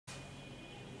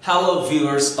Hello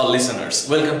viewers or listeners,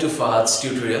 welcome to Fahad's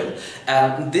tutorial,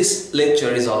 and this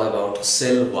lecture is all about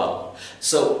cell wall.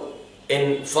 So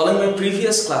in following my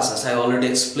previous classes, I already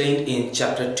explained in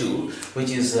chapter 2, which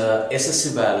is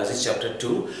SSC biology chapter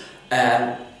 2,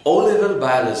 and O-level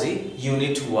biology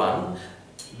unit 1.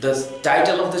 The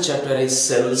title of the chapter is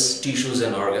cells, tissues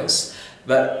and organs,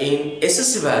 but in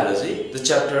SSC biology the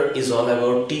chapter is all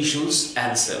about tissues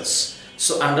and cells.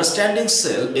 So understanding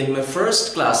cell, in my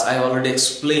first class I already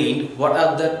explained what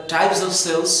are the types of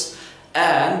cells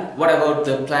and what about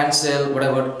the plant cell, what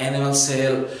about animal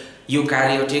cell,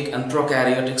 eukaryotic and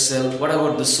prokaryotic cell, what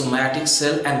about the somatic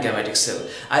cell and gametic cell.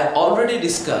 I already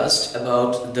discussed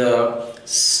about the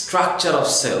structure of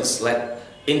cells, like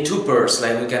in two parts,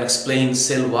 like we can explain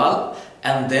cell wall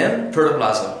and then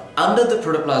protoplasm. Under the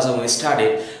protoplasm we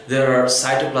studied there are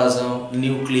cytoplasm,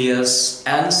 nucleus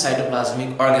and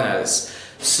cytoplasmic organelles.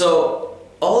 So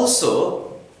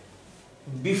also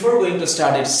before going to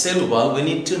study cell wall, we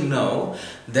need to know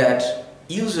that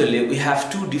usually we have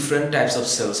two different types of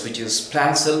cells, which is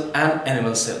plant cell and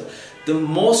animal cell. The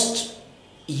most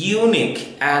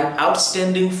unique and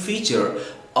outstanding feature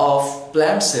of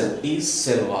plant cell is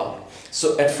cell wall.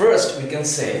 So at first we can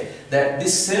say that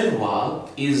this cell wall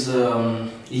is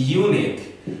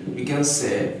unique. We can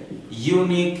say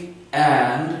unique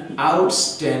and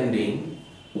outstanding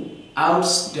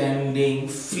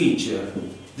feature.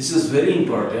 This is very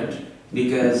important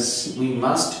because we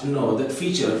must know the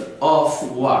feature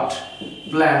of what?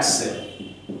 Plant cell.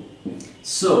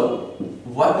 So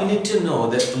what we need to know,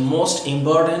 that the most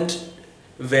important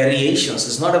variations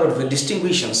is not about the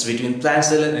distinctions between plant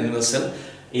cell and animal cell,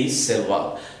 is cell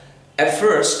wall. At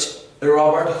first,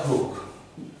 Robert Hooke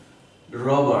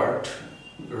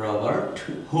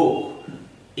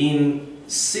in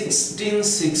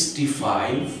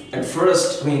 1665 at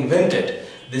first we invented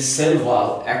this cell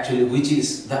wall, actually, which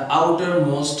is the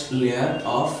outermost layer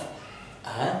of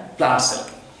a plant cell.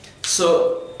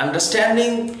 So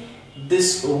understanding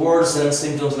these words and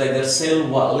symptoms like the cell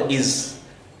wall is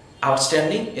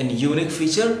outstanding and unique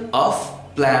feature of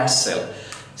plant cell.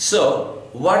 So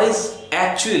what is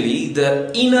actually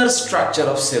the inner structure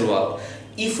of cell wall?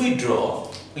 If we draw,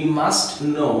 we must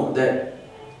know that,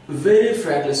 very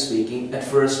frankly speaking, at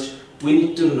first we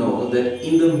need to know that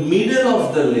in the middle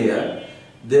of the layer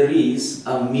there is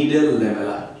a middle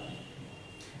lamella.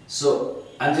 So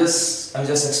I'm just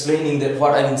explaining that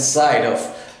what are inside of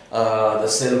the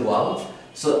cell wall.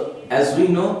 So as we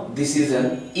know, this is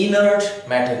an inert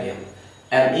material,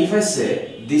 and if I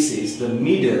say this is the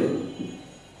middle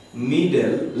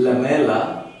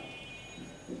lamella,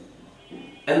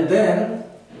 and then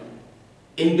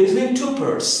in between two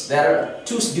parts there are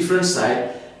two different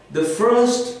sides. The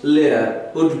first layer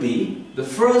would be the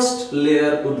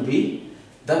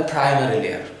primary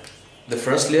layer. The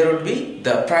first layer would be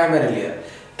the primary layer,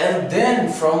 and then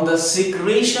from the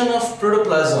secretion of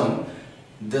protoplasm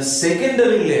the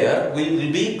secondary layer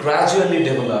will be gradually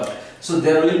developed. So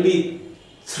there will be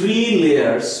three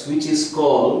layers, which is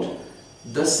called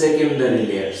the secondary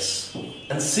layers,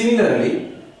 and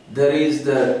similarly there is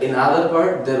in other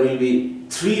part there will be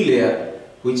three layer,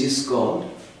 which is called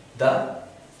the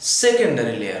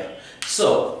secondary layer.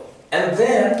 So, and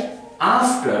then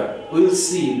after we will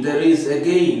see there is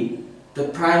again the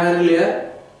primary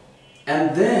layer,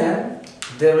 and then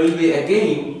there will be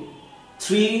again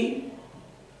three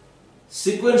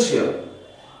sequential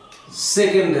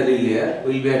secondary layer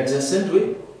will be adjacent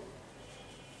with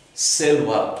cell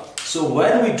wall. So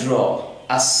when we draw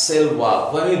a cell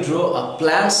wall, when we draw a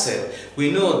plant cell, we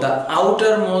know the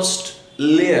outermost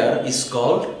layer is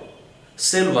called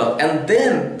cell wall, and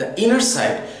then the inner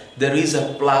side there is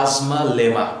a plasma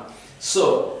lemma.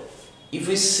 So if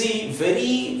we see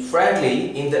very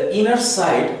frankly, in the inner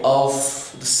side of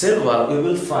the cell wall we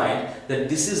will find that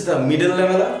this is the middle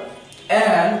lamella,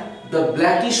 and the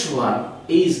blackish one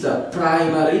is the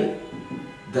primary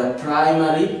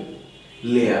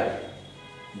layer.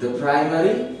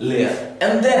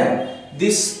 And then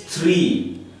these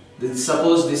three,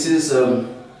 suppose this is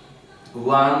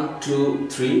 1, 2,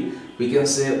 3, we can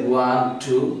say 1,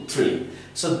 2, 3.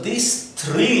 So these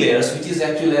three layers, which is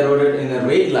actually eroded in a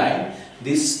red line,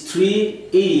 this three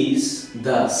is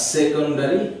the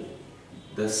secondary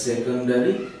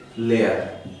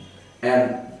layer,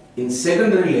 and in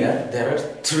secondary layer there are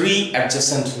three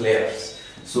adjacent layers.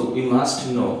 So we must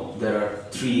know there are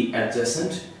three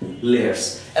adjacent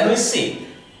layers, and we see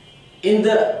in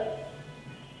the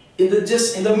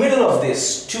middle of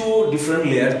these two different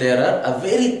layers there are a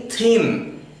very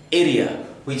thin area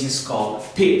which is called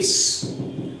pits.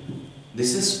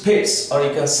 This is pits, or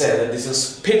you can say that this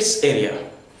is pits area.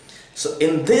 So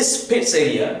in this pits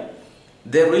area,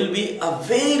 there will be a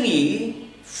very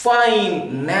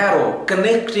fine, narrow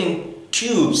connecting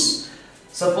tubes.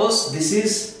 Suppose this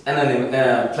is an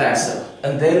plant cell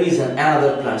and there is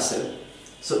another plant cell.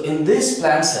 So in this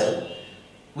plant cell,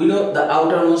 we know the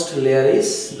outermost layer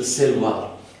is the cell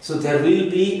wall. So there will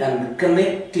be a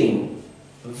connecting,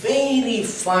 very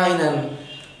fine and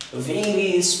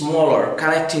very smaller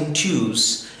connecting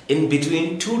tubes in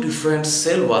between two different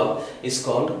cell wall is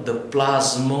called the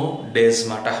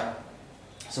plasmodesmata.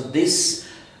 So this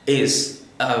is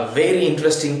a very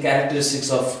interesting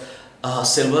characteristics of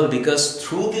cell wall, because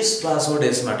through this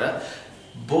plasmodesmata,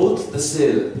 both the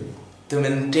cell to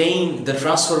maintain the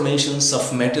transformations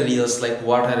of materials like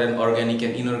water and organic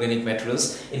and inorganic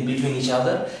materials in between each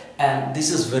other, and this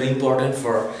is very important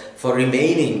for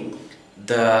remaining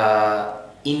the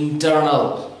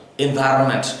internal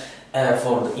environment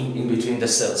in between the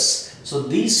cells. So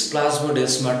these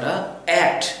plasmodesmata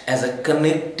act as a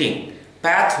connecting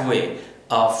pathway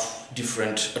of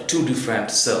two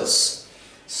different cells.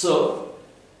 So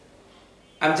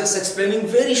I'm just explaining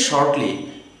very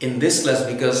shortly in this class,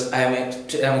 because I'm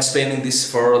explaining this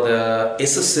for the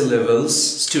SSC levels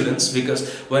students, because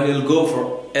when you'll go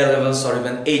for A levels or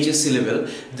even HSC level,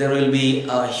 there will be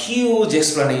huge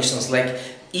explanations like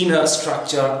inner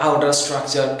structure, outer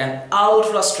structure and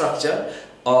ultra structure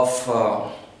of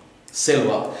cell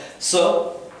wall.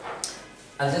 So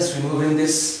I'll just removing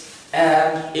this.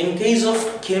 And in case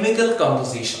of chemical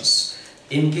compositions,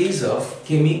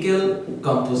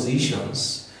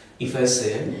 if I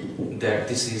say that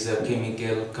this is a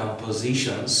chemical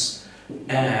compositions,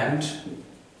 and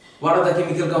what are the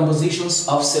chemical compositions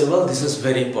of cell wall? This is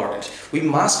very important. We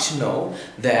must know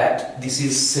that this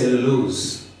is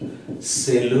cellulose,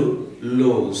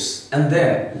 and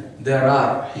then there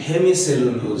are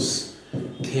hemicellulose,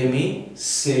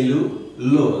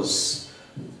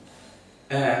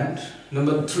 and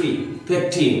number 3,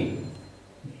 pectin,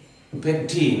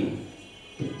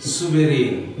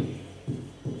 suberin,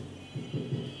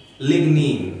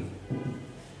 lignin,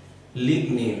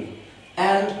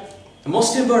 and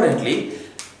most importantly,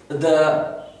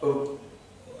 the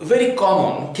very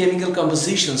common chemical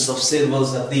compositions of cell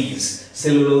walls are these: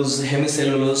 cellulose,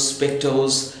 hemicellulose,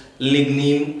 pectose,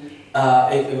 lignin.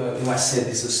 You might say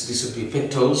this would be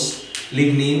pectose,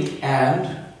 lignin,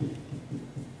 and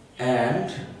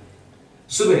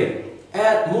suberin.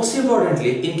 And most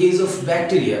importantly, in case of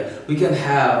bacteria, we can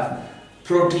have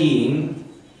protein,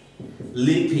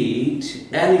 lipid,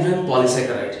 and even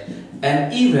polysaccharide.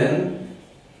 And even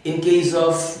in case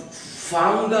of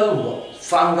fungal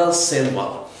cell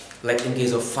wall, like in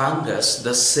case of fungus,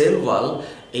 the cell wall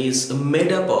is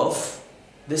made up of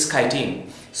this chitin.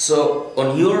 So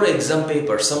on your exam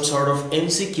paper, some sort of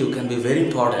MCQ can be very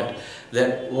important,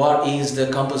 that what is the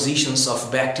compositions of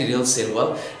bacterial cell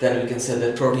wall. Then we can say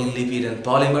that protein, lipid and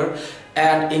polymer.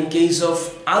 And in case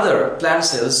of other plant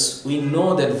cells, we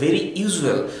know that very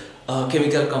usual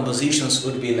chemical compositions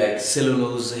would be like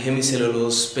cellulose,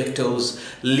 hemicellulose, pectose,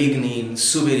 lignin,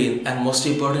 suberin, and most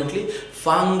importantly,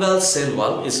 fungal cell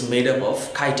wall is made up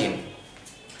of chitin.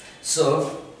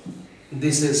 So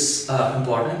this is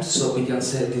important. So we can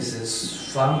say this is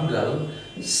fungal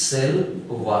cell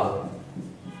wall.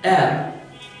 And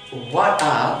what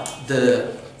are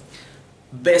the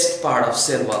best part of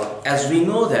cell wall? As we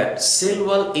know that cell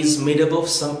wall is made up of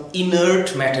some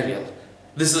inert material.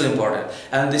 This is important,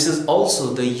 and this is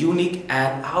also the unique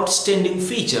and outstanding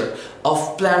feature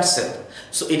of plant cell.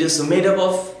 So it is made up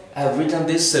of, I have written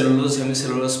this: cellulose,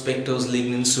 hemicellulose, pectose,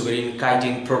 lignin, suberin,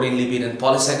 chitin, protein, lipid and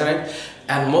polysaccharide.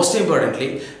 And most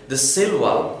importantly, the cell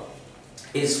wall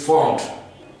is formed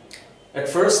at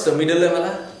first the middle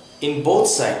lamella. In both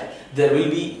sides there will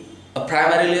be a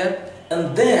primary layer,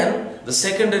 and then the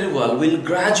secondary wall will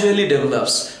gradually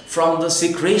develops from the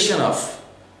secretion of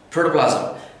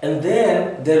protoplasm, and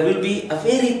then there will be a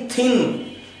very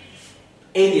thin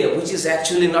area which is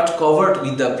actually not covered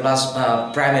with the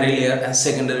primary layer and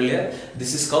secondary layer.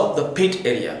 This is called the pit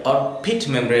area or pit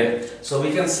membrane. So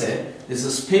we can say this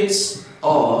is pits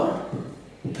or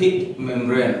pit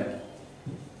membrane,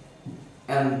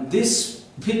 and this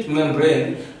pit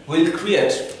membrane will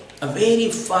create a very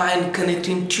fine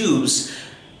connecting tubes,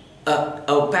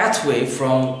 a pathway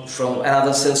from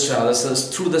another cells to another cells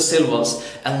through the cell walls,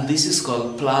 and this is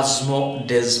called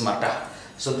plasmodesmata.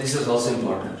 So this is also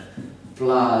important.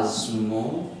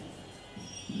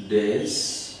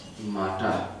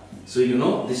 Plasmodesmata. So you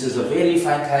know this is a very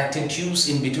fine connecting tubes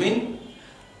in between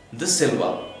the cell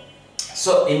wall.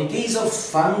 So in case of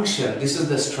function, this is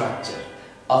the structure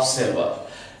of cell wall.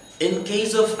 In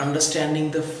case of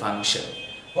understanding the function,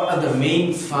 what are the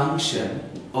main function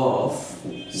of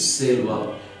cell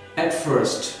wall. At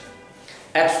first,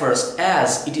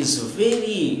 as it is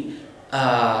very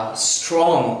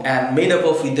strong and made up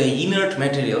of with the inert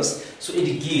materials, so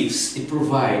it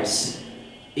provides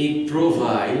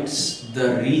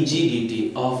the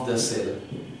rigidity of the cell,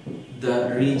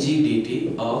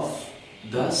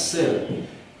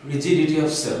 rigidity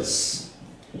of cells.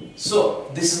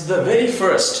 So this is the very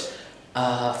first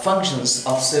functions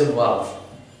of cell valve.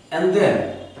 And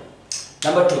then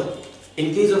number 2,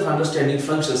 in case of understanding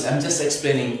functions, I'm just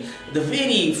explaining the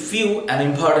very few and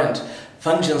important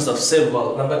functions of cell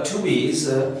valve. Number 2 is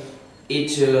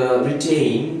it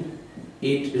retain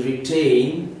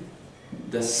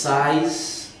the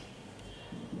size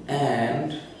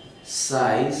and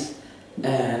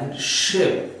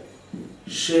shape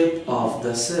of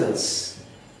the cells.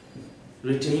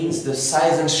 Retains the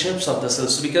size and shapes of the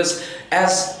cells, because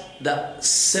as the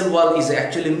cell wall is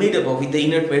actually made up of with the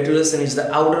inert materials and is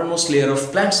the outermost layer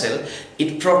of plant cell,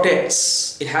 it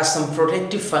protects, it has some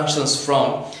protective functions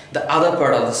from the other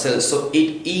part of the cell. So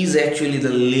it is actually the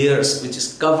layers which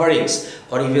is coverings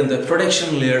or even the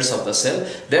protection layers of the cell.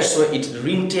 That's why it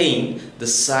retains the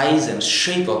size and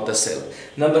shape of the cell.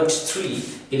 Number 3,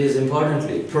 it is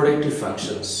importantly protective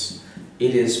functions.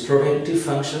 It is protective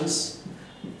functions.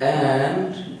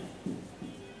 And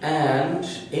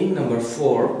in number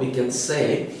 4, we can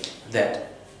say that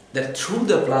through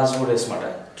the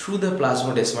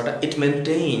plasmodesmata, it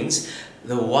maintains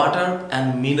the water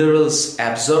and minerals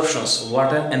absorptions,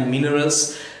 water and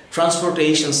minerals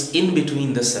transportations in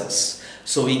between the cells.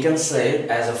 So we can say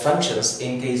as a functions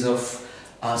in case of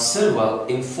cell wall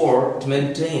in 4,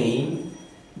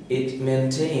 it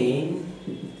maintain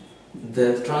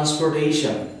the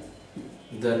transportation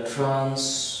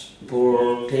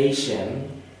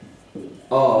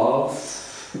of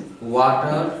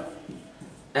water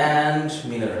and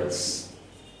minerals.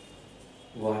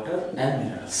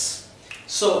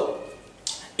 So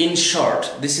in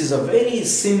short, this is a very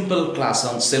simple class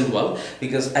on cell wall,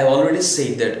 because I already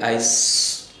said that I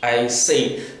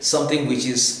say something which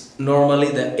is normally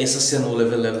the SSC and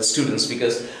O-level students,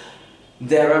 because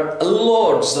there are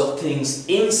lots of things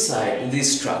inside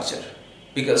this structure.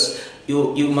 Because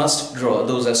you must draw,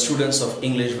 those are students of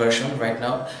English version right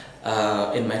now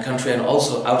in my country and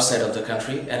also outside of the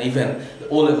country, and even the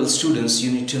O-level students,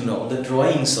 you need to know the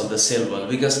drawings of the cell wall,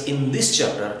 because in this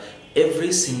chapter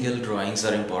every single drawings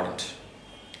are important.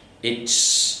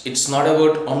 It's not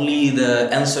about only the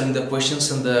answering the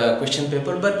questions in the question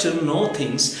paper, but to know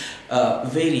things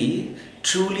very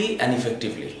truly and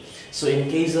effectively. So in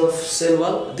case of cell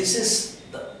wall, this is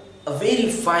a very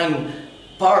fine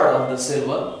part of the cell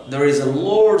wall. There is a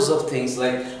loads of things,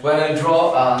 like when I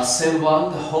draw a cell wall,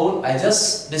 the whole, I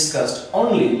just discussed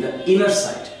only the inner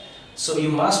side. So you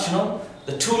must know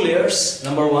the 2 layers,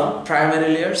 number 1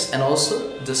 primary layers, and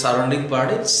also the surrounding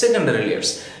part is secondary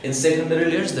layers. In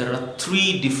secondary layers there are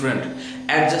 3 different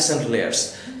adjacent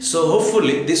layers. So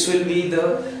hopefully this will be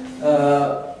the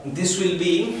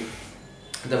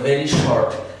very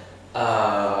short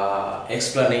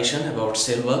explanation about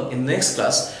cell wall. In next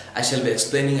class I shall be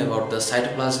explaining about the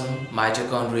cytoplasm,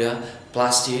 mitochondria,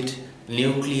 plastid,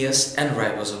 nucleus and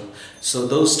ribosome. So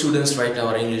those students right now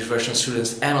are English version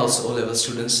students and also O-level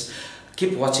students.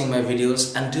 Keep watching my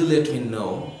videos and do let me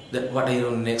know that what are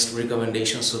your next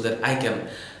recommendations, so that I can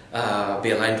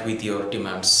be aligned with your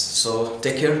demands. So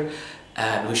take care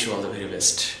and wish you all the very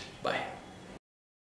best. Bye.